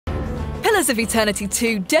Pillars of Eternity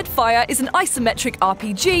 2 Deadfire is an isometric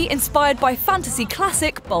RPG inspired by fantasy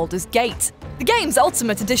classic Baldur's Gate. The game's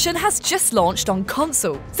Ultimate Edition has just launched on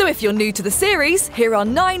console, so if you're new to the series, here are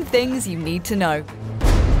 9 things you need to know.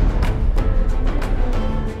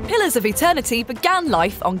 Pillars of Eternity began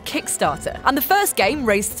life on Kickstarter, and the first game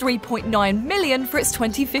raised $3.9 million for its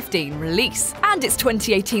 2015 release. And its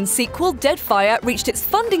 2018 sequel, Deadfire, reached its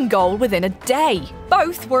funding goal within a day.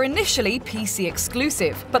 Both were initially PC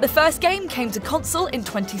exclusive, but the first game came to console in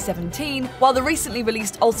 2017, while the recently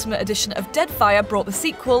released Ultimate Edition of Deadfire brought the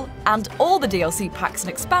sequel and all the DLC packs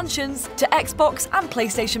and expansions to Xbox and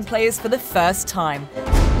PlayStation players for the first time.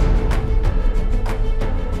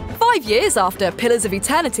 5 years after Pillars of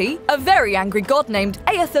Eternity, a very angry god named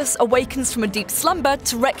Aethys awakens from a deep slumber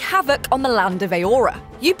to wreak havoc on the land of Eora.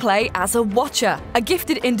 You play as a Watcher, a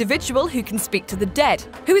gifted individual who can speak to the dead,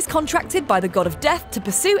 who is contracted by the god of death to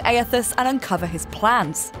pursue Aethys and uncover his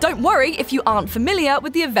plans. Don't worry if you aren't familiar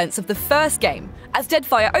with the events of the first game, as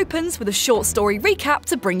Deadfire opens with a short story recap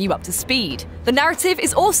to bring you up to speed. The narrative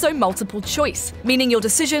is also multiple choice, meaning your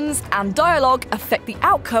decisions and dialogue affect the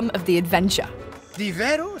outcome of the adventure.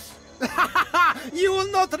 Diveros? You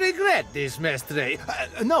will not regret this, Mestre.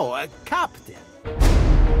 Captain.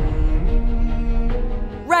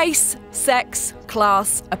 Race, sex,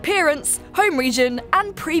 class, appearance, home region,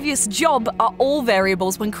 and previous job are all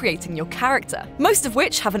variables when creating your character, most of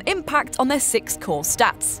which have an impact on their 6 core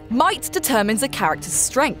stats. Might determines a character's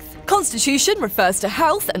strength. Constitution refers to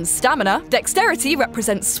health and stamina. Dexterity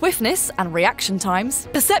represents swiftness and reaction times.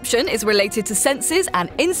 Perception is related to senses and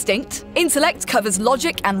instinct. Intellect covers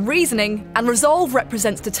logic and reasoning. And resolve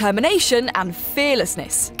represents determination and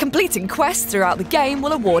fearlessness. Completing quests throughout the game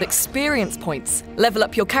will award experience points. Level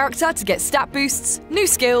up your character to get stat boosts, new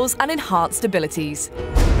skills, and enhanced abilities.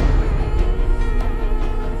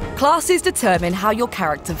 Classes determine how your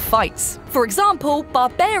character fights. For example,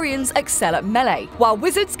 barbarians excel at melee, while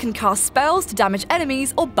wizards can cast spells to damage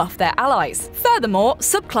enemies or buff their allies. Furthermore,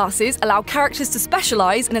 subclasses allow characters to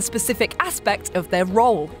specialize in a specific aspect of their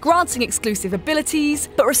role, granting exclusive abilities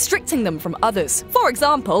but restricting them from others. For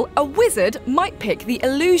example, a wizard might pick the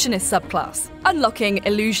illusionist subclass, unlocking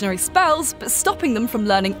illusionary spells but stopping them from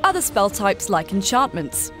learning other spell types like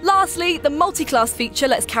enchantments. Lastly, the multi-class feature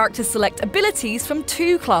lets characters select abilities from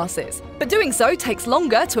 2 classes, but doing so takes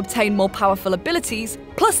longer to obtain more powerful abilities,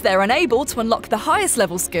 plus they're unable to unlock the highest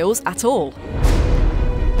level skills at all.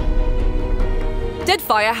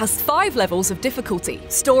 Deadfire has 5 levels of difficulty.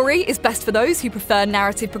 Story is best for those who prefer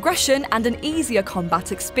narrative progression and an easier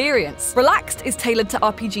combat experience. Relaxed is tailored to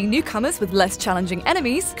RPG newcomers with less challenging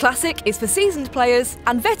enemies. Classic is for seasoned players,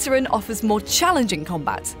 and Veteran offers more challenging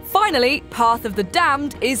combat. Finally, Path of the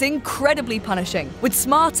Damned is incredibly punishing, with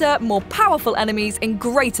smarter, more powerful enemies in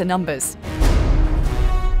greater numbers.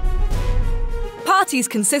 Parties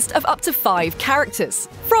consist of up to 5 characters,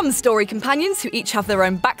 from story companions who each have their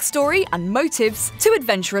own backstory and motives, to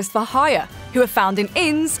adventurers for hire, who are found in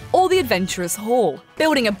inns or the Adventurers' Hall.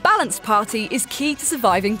 Building a balanced party is key to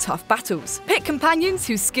surviving tough battles. Pick companions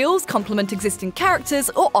whose skills complement existing characters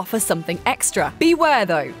or offer something extra. Beware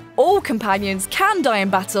though, all companions can die in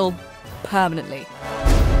battle permanently.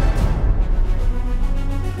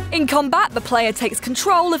 In combat, the player takes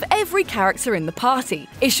control of every character in the party,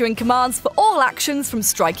 issuing commands for all actions from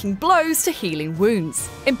striking blows to healing wounds.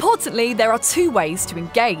 Importantly, there are 2 ways to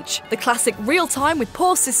engage: the classic real-time with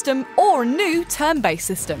pause system or a new turn-based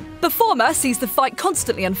system. The former sees the fight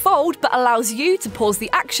constantly unfold but allows you to pause the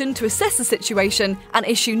action to assess the situation and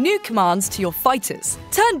issue new commands to your fighters.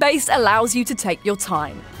 Turn-based allows you to take your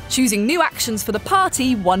time, choosing new actions for the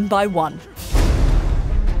party one by one.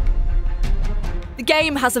 The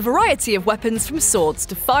game has a variety of weapons from swords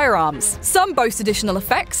to firearms. Some boast additional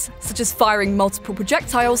effects, such as firing multiple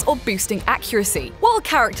projectiles or boosting accuracy. While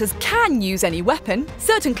characters can use any weapon,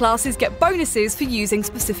 certain classes get bonuses for using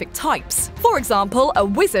specific types. For example, a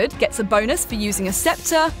wizard gets a bonus for using a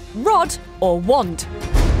scepter, rod, or wand.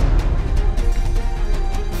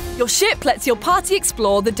 Your ship lets your party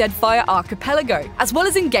explore the Deadfire archipelago, as well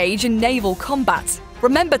as engage in naval combat.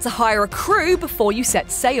 Remember to hire a crew before you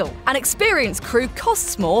set sail. An experienced crew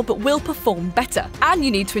costs more but will perform better, and you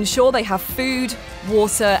need to ensure they have food,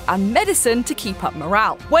 water, and medicine to keep up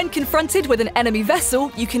morale. When confronted with an enemy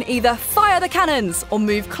vessel, you can either fire the cannons or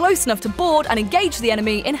move close enough to board and engage the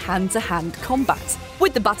enemy in hand-to-hand combat,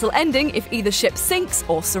 with the battle ending if either ship sinks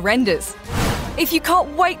or surrenders. If you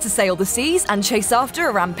can't wait to sail the seas and chase after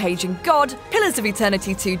a rampaging god, Pillars of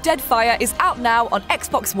Eternity 2 Deadfire is out now on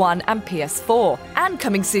Xbox One and PS4, and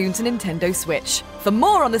coming soon to Nintendo Switch. For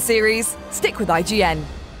more on the series, stick with IGN.